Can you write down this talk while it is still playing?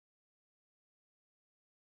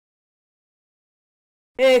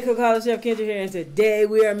Hey, Cook Chef Kendra here, and today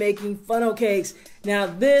we are making funnel cakes. Now,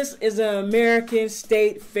 this is an American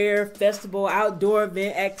State Fair Festival outdoor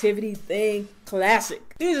event activity thing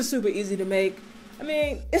classic. These are super easy to make. I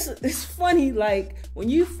mean, it's funny, like, when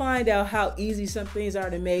you find out how easy some things are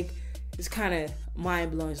to make, it's kind of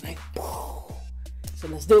mind-blowing. It's like, whoa. So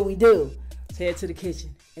let's do what we do. Let's head to the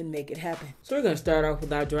kitchen and make it happen. So we're going to start off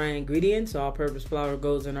with our dry ingredients. All-purpose flour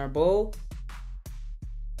goes in our bowl.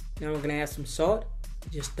 Now we're going to add some salt.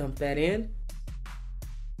 Just dump that in.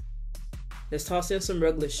 Let's toss in some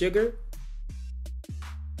regular sugar.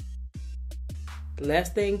 The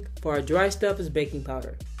last thing for our dry stuff is baking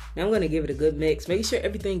powder. Now I'm going to give it a good mix, making sure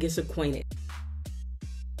everything gets acquainted.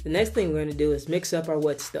 The next thing we're going to do is mix up our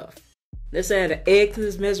wet stuff. Let's add an egg to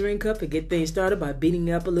this measuring cup and get things started by beating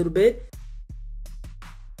it up a little bit.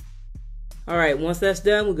 Alright, once that's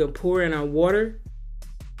done, we're going to pour in our water.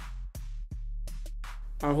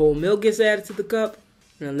 Our whole milk gets added to the cup.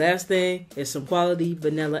 And the last thing is some quality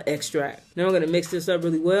vanilla extract. Now we're going to mix this up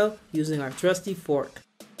really well using our trusty fork.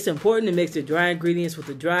 It's important to mix the dry ingredients with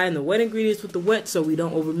the dry and the wet ingredients with the wet so we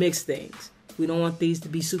don't overmix things. We don't want these to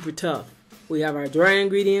be super tough. We have our dry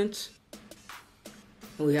ingredients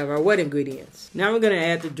and we have our wet ingredients. Now we're going to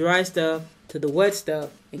add the dry stuff to the wet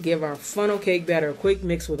stuff and give our funnel cake batter a quick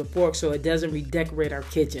mix with a fork so it doesn't redecorate our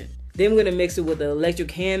kitchen. Then we're going to mix it with an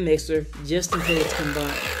electric hand mixer just until it's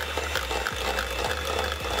combined.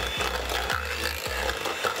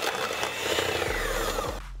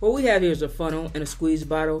 What we have here is a funnel and a squeeze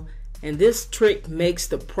bottle, and this trick makes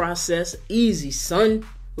the process easy, son.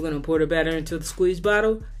 We're going to pour the batter into the squeeze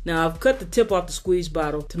bottle. Now I've cut the tip off the squeeze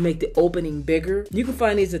bottle to make the opening bigger. You can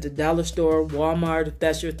find these at the dollar store, Walmart, if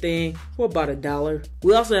that's your thing, for about $1.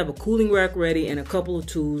 We also have a cooling rack ready and a couple of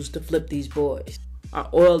tools to flip these boys. Our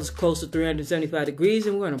oil is close to 375 degrees,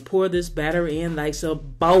 and we're going to pour this batter in like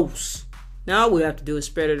some boss. Now all we have to do is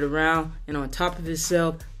spread it around and on top of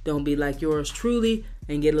itself. Don't be like yours truly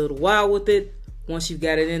and get a little wild with it. Once you've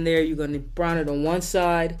got it in there, you're going to brown it on one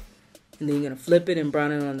side, and then you're going to flip it and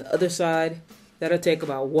brown it on the other side. That'll take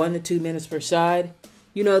about 1 to 2 minutes per side.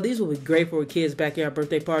 You know, these will be great for a kid's backyard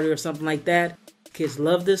birthday party or something like that. Kids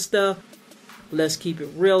love this stuff. Let's keep it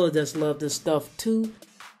real. Adults love this stuff too.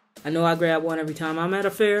 I know I grab one every time I'm at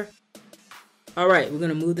a fair. Alright, we're going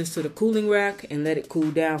to move this to the cooling rack and let it cool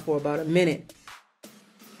down for about a minute.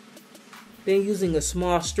 Then using a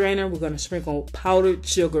small strainer, we're going to sprinkle powdered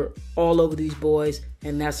sugar all over these boys,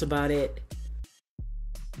 and that's about it.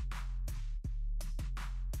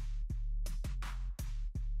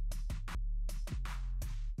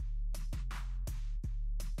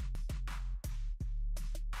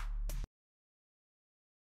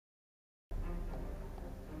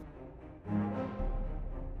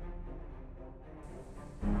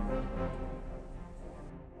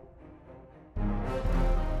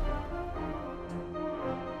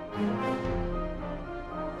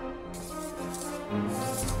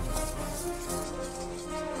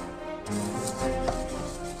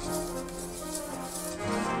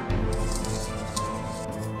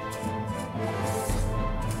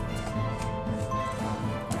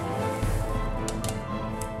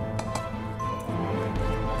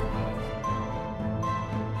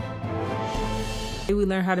 We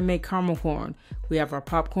learned how to make caramel corn. We have our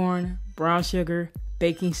popcorn, brown sugar,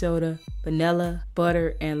 baking soda, vanilla,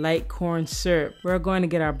 butter, and light corn syrup. We're going to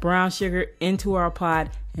get our brown sugar into our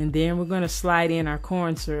pot, and then we're going to slide in our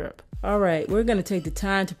corn syrup. Alright, we're going to take the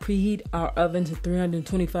time to preheat our oven to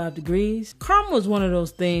 325 degrees. Caramel is one of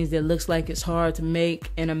those things that looks like it's hard to make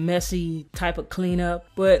and a messy type of cleanup,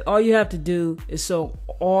 but all you have to do is soak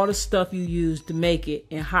all the stuff you use to make it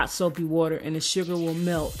in hot soapy water and the sugar will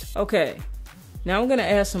melt. Okay. Now I'm going to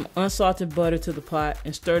add some unsalted butter to the pot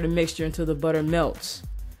and stir the mixture until the butter melts.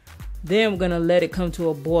 Then we're going to let it come to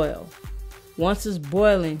a boil. Once it's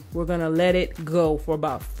boiling, we're going to let it go for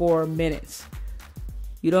about 4 minutes.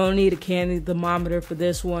 You don't need a candy thermometer for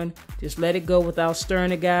this one. Just let it go without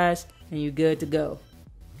stirring it, guys, and you're good to go.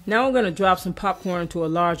 Now we're going to drop some popcorn into a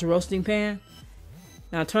large roasting pan.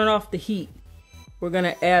 Now turn off the heat. We're going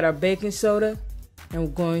to add our baking soda and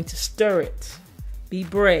we're going to stir it. Be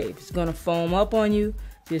brave. It's going to foam up on you.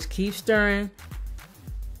 Just keep stirring.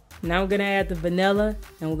 Now we're going to add the vanilla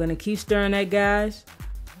and we're going to keep stirring that, guys.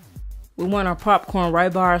 We want our popcorn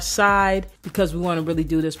right by our side because we want to really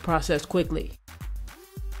do this process quickly.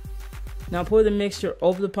 Now pour the mixture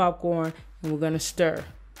over the popcorn and we're going to stir.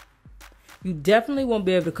 You definitely won't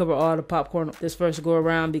be able to cover all the popcorn this first go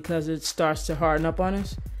around because it starts to harden up on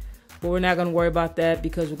us. But we're not going to worry about that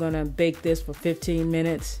because we're going to bake this for 15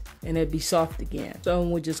 minutes and it'll be soft again. So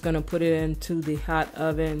we're just going to put it into the hot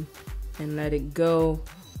oven and let it go.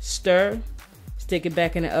 Stir. It's Stick it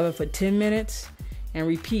back in the oven for 10 minutes and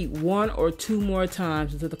repeat 1 or 2 more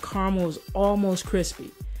times until the caramel is almost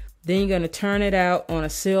crispy. Then you're going to turn it out on a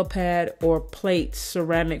seal pad or plates,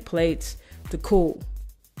 ceramic plates, to cool.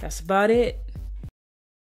 That's about it.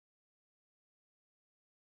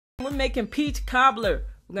 We're making peach cobbler.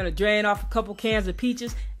 We're going to drain off a couple cans of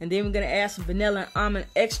peaches, and then we're going to add some vanilla and almond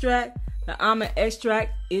extract. The almond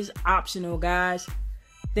extract is optional, guys.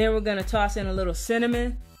 Then we're going to toss in a little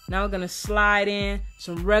cinnamon. Now we're going to slide in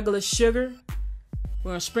some regular sugar.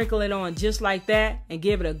 We're going to sprinkle it on just like that and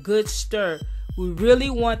give it a good stir. We really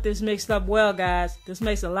want this mixed up well, guys. This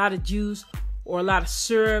makes a lot of juice or a lot of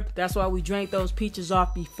syrup. That's why we drank those peaches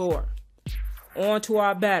off before. On to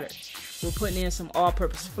our batter. We're putting in some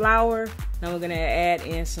all-purpose flour. Now we're going to add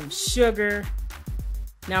in some sugar.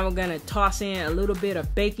 Now we're going to toss in a little bit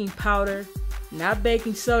of baking powder. Not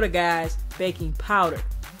baking soda, guys. Baking powder.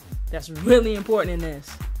 That's really important in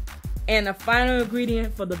this. And the final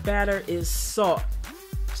ingredient for the batter is salt.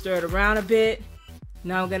 Stir it around a bit.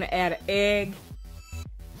 Now we're going to add an egg.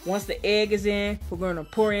 Once the egg is in, we're going to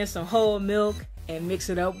pour in some whole milk and mix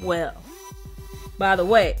it up well. By the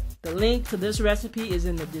way, the link to this recipe is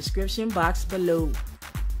in the description box below.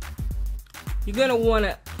 You're going to want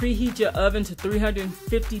to preheat your oven to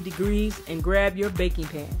 350 degrees and grab your baking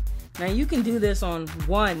pan. Now you can do this on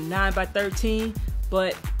one 9x13,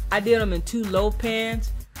 but I did them in 2 loaf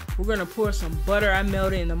pans. We're going to pour some butter I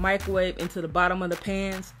melted in the microwave into the bottom of the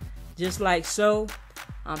pans, just like so.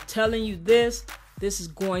 I'm telling you this is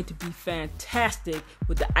going to be fantastic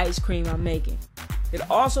with the ice cream I'm making. It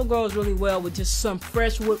also goes really well with just some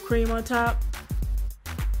fresh whipped cream on top.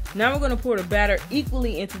 Now we're going to pour the batter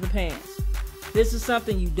equally into the pans. This is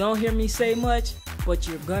something you don't hear me say much, but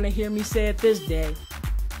you're going to hear me say it this day.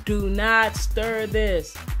 Do not stir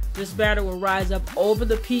this. This batter will rise up over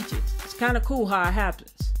the peaches. It's kind of cool how it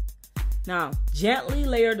happens. Now, gently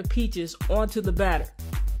layer the peaches onto the batter.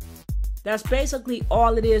 That's basically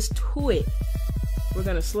all it is to it. We're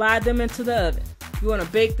going to slide them into the oven. You want to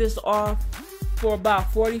bake this off for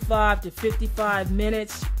about 45 to 55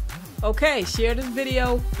 minutes. Okay, share this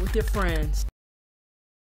video with your friends.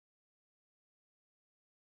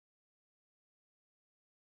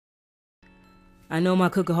 I know my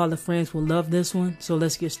cookaholic friends will love this one, so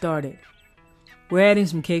let's get started. We're adding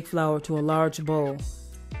some cake flour to a large bowl.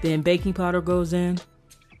 Then baking powder goes in.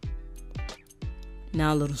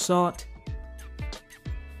 Now a little salt.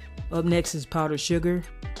 Up next is powdered sugar.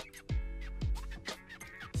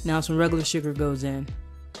 Now some regular sugar goes in.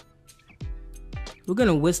 We're going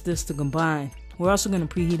to whisk this to combine. We're also going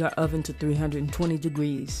to preheat our oven to 320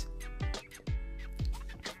 degrees.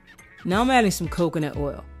 Now I'm adding some coconut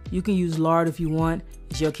oil. You can use lard if you want.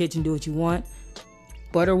 It's your kitchen, do what you want.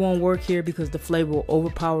 Butter won't work here because the flavor will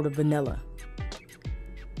overpower the vanilla.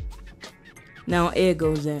 Now an egg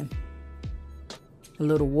goes in. A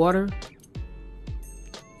little water.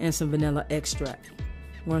 And some vanilla extract.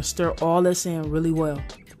 We're going to stir all this in really well.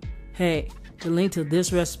 Hey, the link to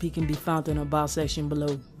this recipe can be found in the about section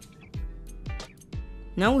below.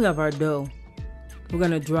 Now we have our dough. We're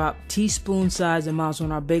going to drop teaspoon size amounts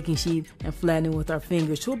on our baking sheet and flatten it with our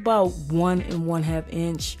fingers to about 1 1/2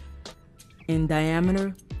 inch in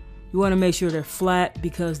diameter. You want to make sure they're flat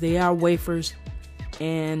because they are wafers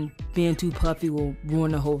and being too puffy will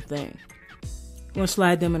ruin the whole thing. We're going to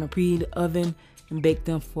slide them in a preheated oven and bake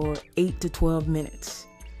them for 8 to 12 minutes.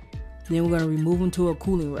 Then we're going to remove them to a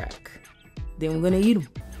cooling rack. Then we're going to eat them.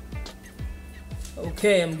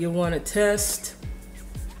 Okay, I'm going to give one a test.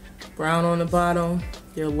 Brown on the bottom.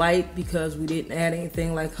 They're light because we didn't add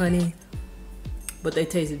anything like honey, but they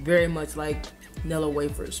tasted very much like vanilla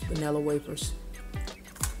wafers.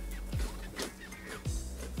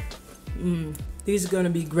 These are going to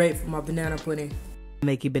be great for my banana pudding.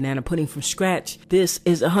 Making banana pudding from scratch. This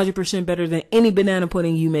is 100% better than any banana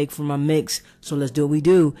pudding you make from my mix. So let's do what we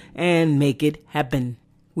do and make it happen.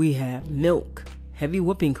 We have milk, heavy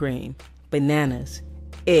whipping cream, bananas,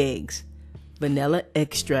 eggs, vanilla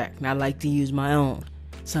extract, and I like to use my own,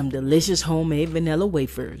 some delicious homemade vanilla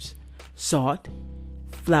wafers, salt,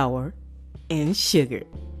 flour, and sugar.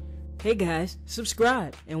 Hey guys,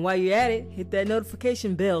 subscribe, and while you're at it, hit that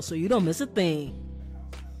notification bell so you don't miss a thing.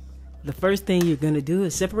 The first thing you're going to do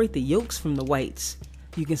is separate the yolks from the whites.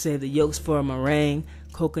 You can save the yolks for a meringue,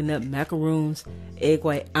 coconut macaroons, egg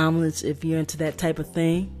white omelets if you're into that type of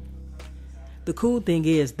thing. The cool thing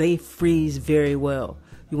is they freeze very well.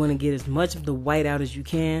 You want to get as much of the white out as you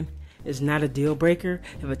can. It's not a deal breaker.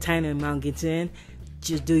 If a tiny amount gets in,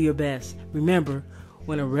 just do your best. Remember,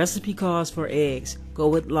 when a recipe calls for eggs, go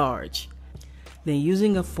with large. Then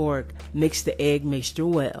using a fork, mix the egg mixture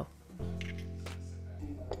well.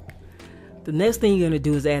 The The next thing you're going to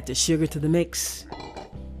do is add the sugar to the mix.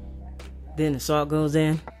 Then the salt goes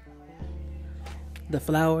in. The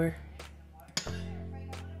flour.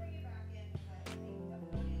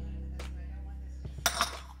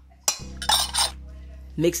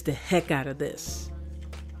 Mix the heck out of this.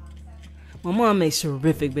 My mom makes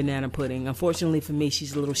terrific banana pudding. Unfortunately for me,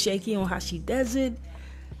 she's a little shaky on how she does it.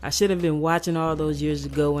 I should have been watching all those years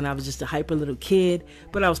ago when I was just a hyper little kid,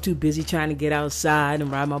 but I was too busy trying to get outside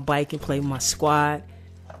and ride my bike and play with my squad.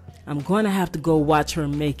 I'm going to have to go watch her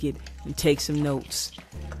make it and take some notes.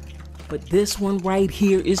 But this one right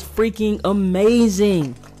here is freaking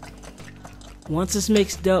amazing. Once it's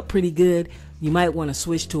mixed up pretty good, you might want to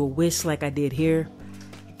switch to a whisk like I did here.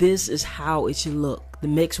 This is how it should look. The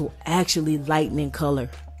mix will actually lighten in color.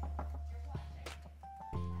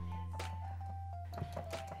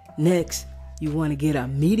 Next, you want to get a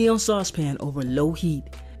medium saucepan over low heat.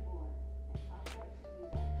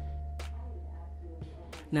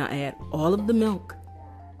 Now add all of the milk.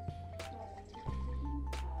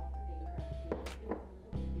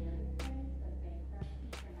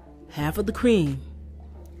 Half of the cream.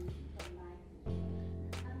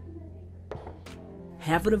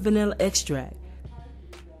 Half of the vanilla extract.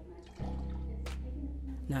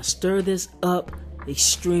 Now stir this up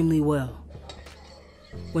extremely well.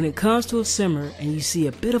 When it comes to a simmer and you see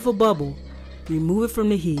a bit of a bubble, remove it from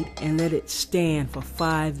the heat and let it stand for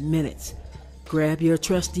 5 minutes. Grab your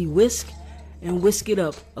trusty whisk and whisk it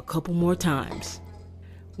up a couple more times.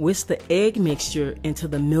 Whisk the egg mixture into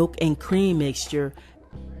the milk and cream mixture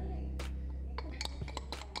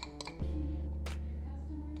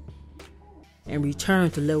and return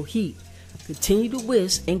to low heat. Continue to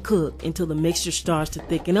whisk and cook until the mixture starts to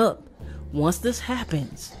thicken up. Once this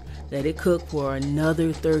happens, let it cook for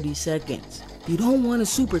another 30 seconds. You don't want it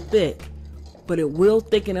super thick, but it will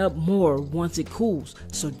thicken up more once it cools,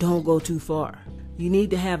 so don't go too far. You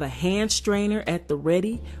need to have a hand strainer at the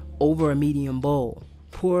ready over a medium bowl.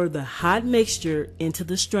 Pour the hot mixture into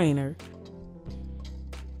the strainer.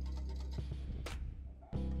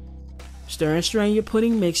 Stir and strain your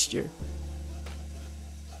pudding mixture.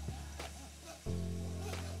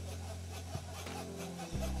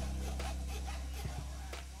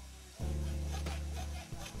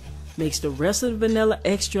 Mix the rest of the vanilla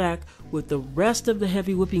extract with the rest of the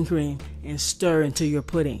heavy whipping cream and stir into your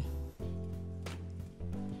pudding.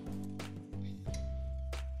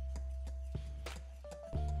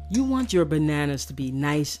 You want your bananas to be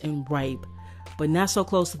nice and ripe, but not so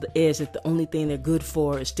close to the edge that the only thing they're good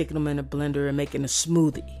for is sticking them in a blender and making a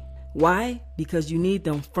smoothie. Why? Because you need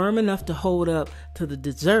them firm enough to hold up to the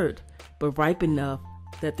dessert, but ripe enough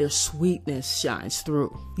that their sweetness shines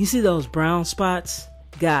through. You see those brown spots?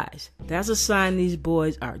 Guys, that's a sign these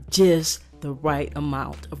boys are just the right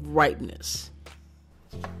amount of ripeness.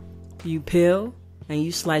 You peel and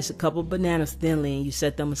you slice a couple bananas thinly and you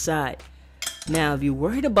set them aside. Now, if you're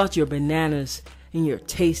worried about your bananas and your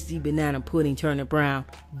tasty banana pudding turning brown,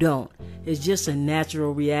 don't. It's just a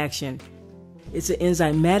natural reaction. It's an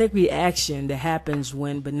enzymatic reaction that happens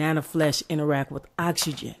when banana flesh interact with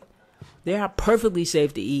oxygen. They are perfectly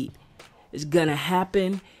safe to eat. It's gonna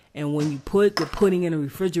happen. And when you put the pudding in a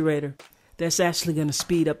refrigerator, that's actually going to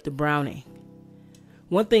speed up the browning.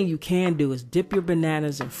 One thing you can do is dip your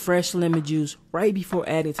bananas in fresh lemon juice right before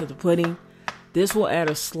adding to the pudding. This will add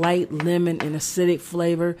a slight lemon and acidic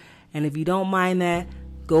flavor, and if you don't mind that,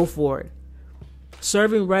 go for it.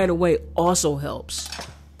 Serving right away also helps.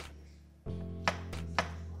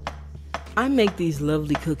 I make these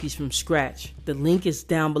lovely cookies from scratch. The link is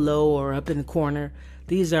down below or up in the corner.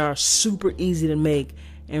 These are super easy to make.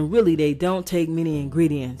 And really, they don't take many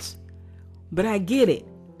ingredients. But I get it.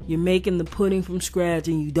 You're making the pudding from scratch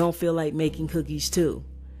and you don't feel like making cookies too.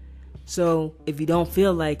 So if you don't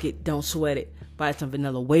feel like it, don't sweat it. Buy some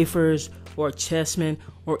vanilla wafers or chessmen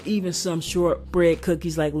or even some shortbread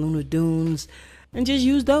cookies like Lunar Dunes and just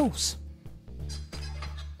use those.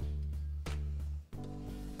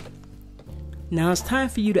 Now it's time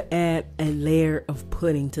for you to add a layer of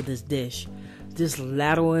pudding to this dish. Just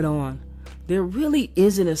ladle it on. There really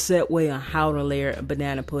isn't a set way on how to layer a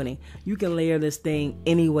banana pudding. You can layer this thing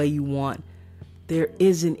any way you want. There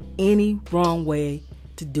isn't any wrong way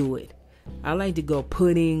to do it. I like to go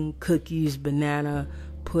pudding, cookies, banana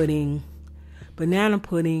pudding,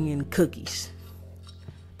 and cookies.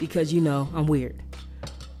 Because you know, I'm weird.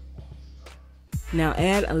 Now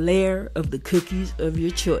add a layer of the cookies of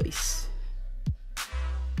your choice.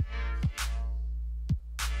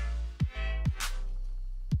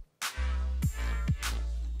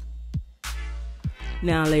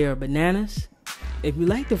 Now layer bananas. If you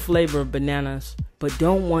like the flavor of bananas, but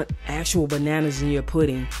don't want actual bananas in your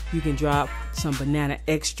pudding, you can drop some banana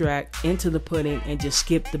extract into the pudding and just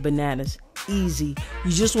skip the bananas. Easy.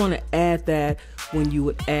 You just want to add that when you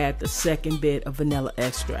would add the second bit of vanilla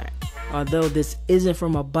extract. Although this isn't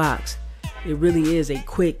from a box, it really is a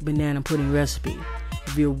quick banana pudding recipe.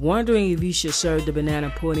 If you're wondering if you should serve the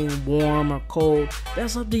banana pudding warm or cold,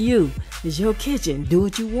 that's up to you. It's your kitchen. Do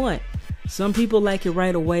what you want. Some people like it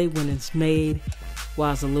right away when it's made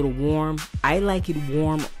while it's a little warm. I like it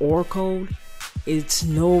warm or cold. It's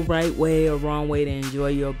no right way or wrong way to enjoy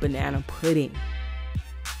your banana pudding.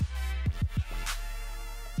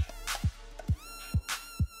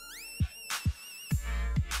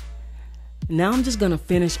 Now I'm just gonna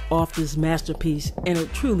finish off this masterpiece, and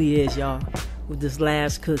it truly is, y'all, with this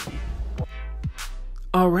last cookie.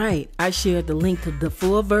 Alright, I shared the link to the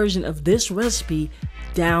full version of this recipe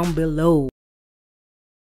down below.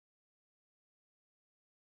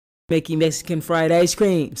 Making Mexican fried ice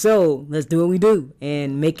cream. So let's do what we do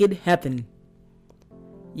and make it happen.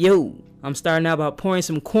 Yo, I'm starting out by pouring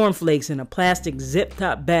some cornflakes in a plastic zip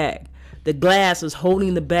top bag. The glass is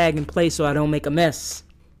holding the bag in place so I don't make a mess.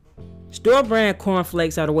 Store brand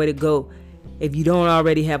cornflakes are the way to go if you don't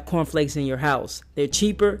already have cornflakes in your house. They're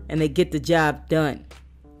cheaper and they get the job done.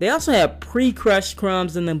 They also have pre-crushed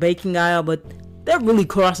crumbs in the baking aisle, but that really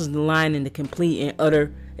crosses the line into complete and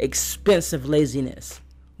utter expensive laziness.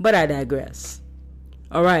 But I digress.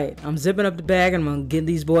 Alright, I'm zipping up the bag and I'm gonna give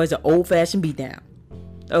these boys an old-fashioned beatdown.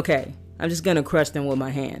 Okay, I'm just gonna crush them with my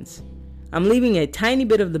hands. I'm leaving a tiny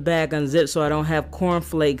bit of the bag unzipped so I don't have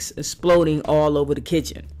cornflakes exploding all over the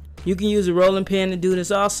kitchen. You can use a rolling pin to do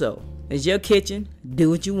this also. It's your kitchen,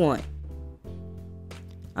 do what you want.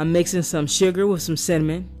 I'm mixing some sugar with some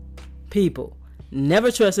cinnamon. People,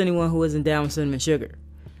 never trust anyone who isn't down with cinnamon sugar.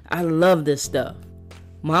 I love this stuff.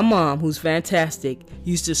 My mom, who's fantastic,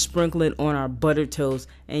 used to sprinkle it on our buttered toast,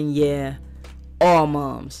 and yeah, all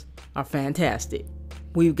moms are fantastic.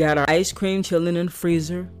 We've got our ice cream chilling in the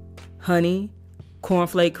freezer, honey,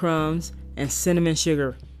 cornflake crumbs, and cinnamon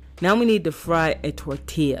sugar. Now we need to fry a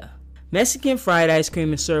tortilla. Mexican fried ice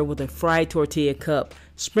cream is served with a fried tortilla cup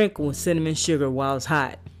sprinkled with cinnamon sugar while it's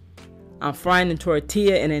hot. I'm frying the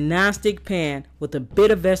tortilla in a non-stick pan with a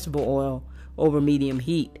bit of vegetable oil over medium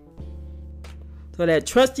heat. So that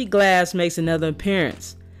trusty glass makes another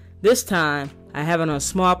appearance. This time, I have it on a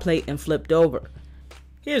small plate and flipped over.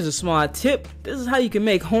 Here's a small tip. This is how you can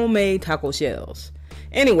make homemade taco shells.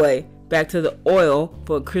 Anyway, back to the oil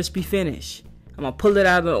for a crispy finish. I'm going to pull it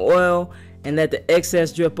out of the oil and let the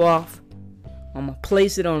excess drip off. I'm going to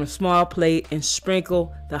place it on a small plate and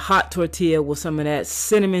sprinkle the hot tortilla with some of that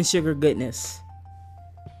cinnamon sugar goodness.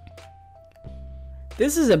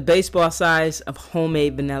 This is a baseball size of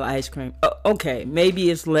homemade vanilla ice cream. Okay, maybe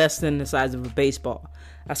it's less than the size of a baseball.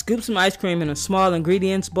 I scooped some ice cream in a small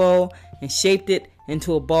ingredients bowl and shaped it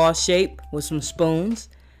into a ball shape with some spoons.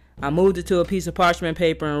 I moved it to a piece of parchment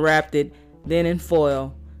paper and wrapped it, then in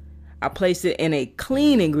foil. I placed it in a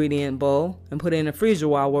clean ingredient bowl and put it in the freezer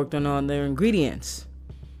while I worked on all the ingredients.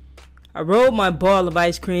 I rolled my ball of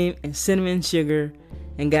ice cream in cinnamon sugar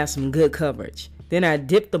and got some good coverage. Then I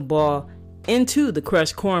dipped the ball into the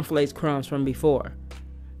crushed cornflakes crumbs from before.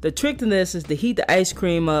 The trick to this is to heat the ice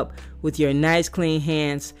cream up with your nice clean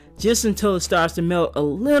hands just until it starts to melt a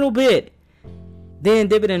little bit. Then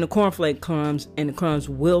dip it in the cornflake crumbs and the crumbs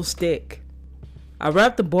will stick. I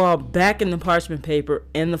wrapped the ball back in the parchment paper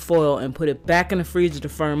and the foil and put it back in the freezer to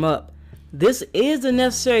firm up. This is a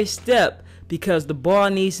necessary step because the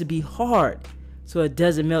ball needs to be hard so it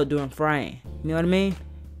doesn't melt during frying. You know what I mean?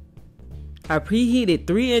 I preheated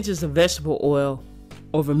 3 inches of vegetable oil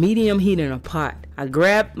over medium heat in a pot. I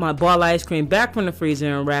grabbed my ball ice cream back from the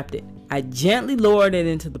freezer and wrapped it. I gently lowered it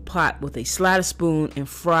into the pot with a slider spoon and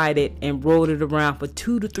fried it and rolled it around for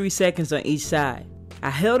 2 to 3 seconds on each side. I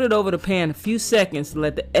held it over the pan a few seconds to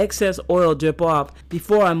let the excess oil drip off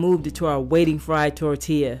before I moved it to our waiting fried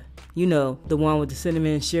tortilla. You know, the one with the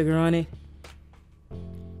cinnamon and sugar on it.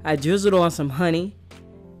 I drizzled on some honey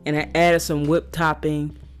and I added some whipped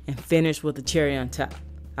topping and finished with the cherry on top.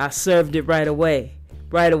 I served it right away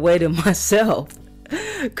to myself.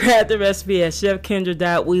 Grab the recipe at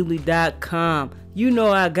chefkendra.weebly.com. You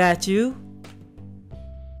know I got you.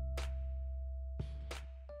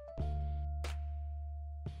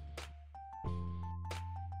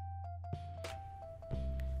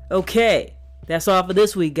 Okay, that's all for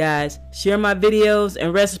this week, guys. Share my videos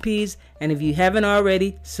and recipes, and if you haven't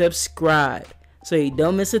already, subscribe so you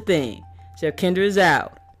don't miss a thing. Chef Kendra is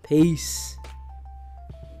out. Peace.